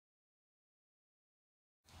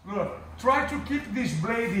Look, try to keep this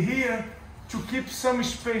blade here to keep some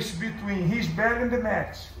space between his belly and the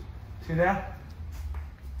mat. See that?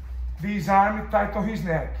 This arm tight on his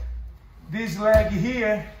neck. This leg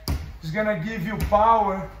here is gonna give you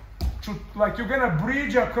power to, like you're gonna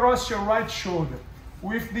bridge across your right shoulder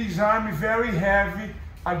with this arm very heavy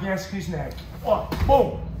against his neck. Oh,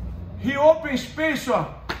 boom. He opens space,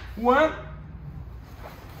 oh. 1,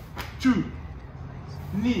 2.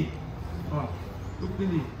 Knee. Oh, look the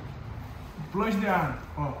knee. Plunge the arm.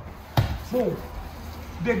 Oh. Boom.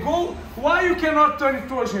 The goal, why you cannot turn it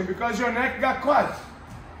towards him? Because your neck got caught.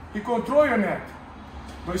 He control your neck.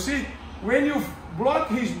 But you see, when you block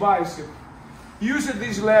his bicep, use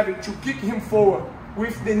this lever to kick him forward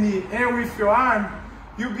with the knee and with your arm,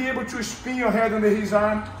 you'll be able to spin your head under his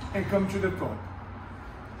arm and come to the top.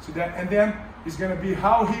 See that? And then it's going to be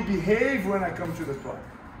how he behaves when I come to the top. You know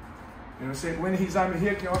what I'm saying? When his arm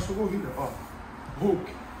here, can also go here. Oh, hook.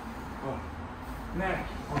 Oh, neck.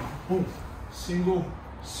 Oh, boom.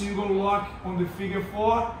 Single lock on the figure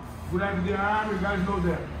 4. Grab the arm, you guys know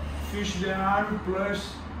that. Fish the arm,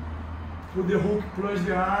 plus, put the hook, plus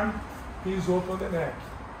the arm. He's open the neck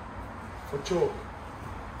for choke.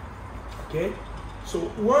 Okay? So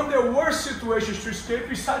one of the worst situations to escape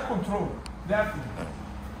is side control. Definitely.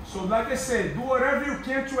 So like I said, do whatever you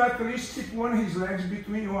can to at least keep one of his legs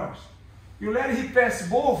between yours. You let him pass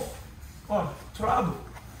both, oh, trouble.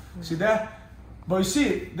 See that? But you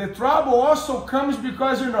see, the trouble also comes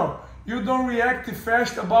because, you know, you don't react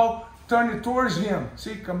fast about turning towards him.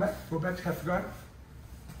 See, come back, go back to half guard.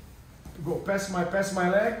 Go, pass my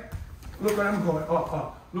leg. Look where I'm going.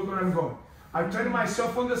 Oh, look where I'm going. I turn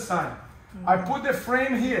myself on the side. I put the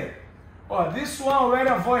frame here. Oh, this one already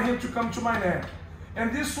avoid him to come to my neck.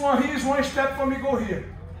 And this one here is one step for me go here.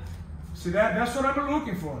 See that? That's what I'm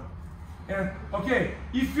looking for. And okay,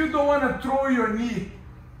 if you don't want to throw your knee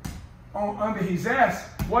under his ass,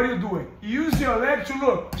 what are you doing? Use your leg to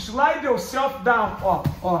look. Slide yourself down.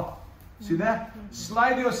 Oh. See that?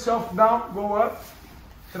 Slide yourself down, go up,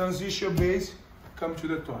 transition your base, come to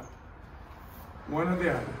the top. One or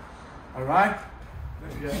the other. All right?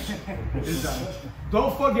 Exactly.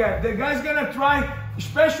 Don't forget, the guy's gonna try,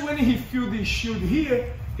 especially when he feel this shield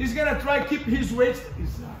here, he's gonna try to keep his weight.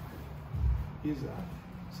 Exactly.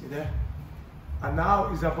 See that? And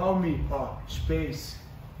now it's about me. Oh, space.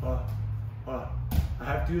 Oh. I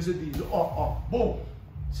have to use it this. Boom.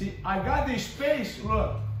 See, I got the space.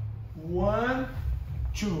 Look. 1,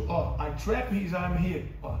 2. Oh, I trap his arm here.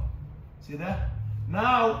 Oh. See that?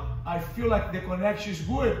 Now I feel like the connection is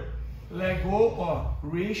good. Let go. Oh,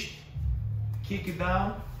 wrist. Kick it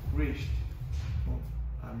down. Wrist. Boom.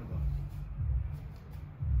 Arm gone.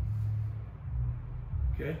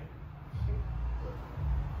 Okay.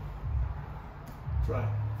 Try.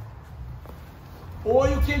 Or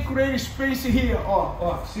you can create a space here.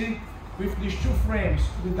 See? With these 2 frames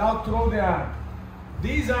without throw the arm.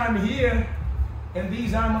 This arm here and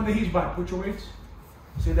this arm under his back. Put your weights.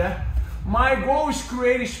 See that? My goal is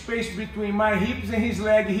create a space between my hips and his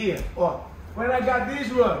leg here. When I got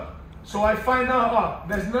this, look. So I find out,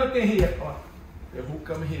 there's nothing here. The hook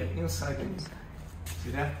come here, inside the knee.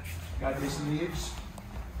 See that? Got these leaves.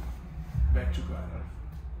 Back to guard.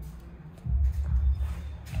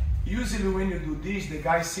 Usually when you do this, the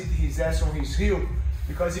guy sit his ass on his heel,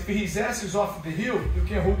 because if his ass is off the heel, you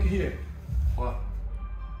can hook here.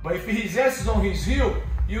 But if his ass is on his heel,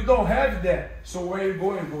 you don't have that. So where you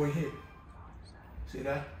going? Go here. See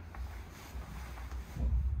that?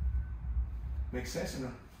 Makes sense or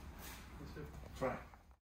not? Try.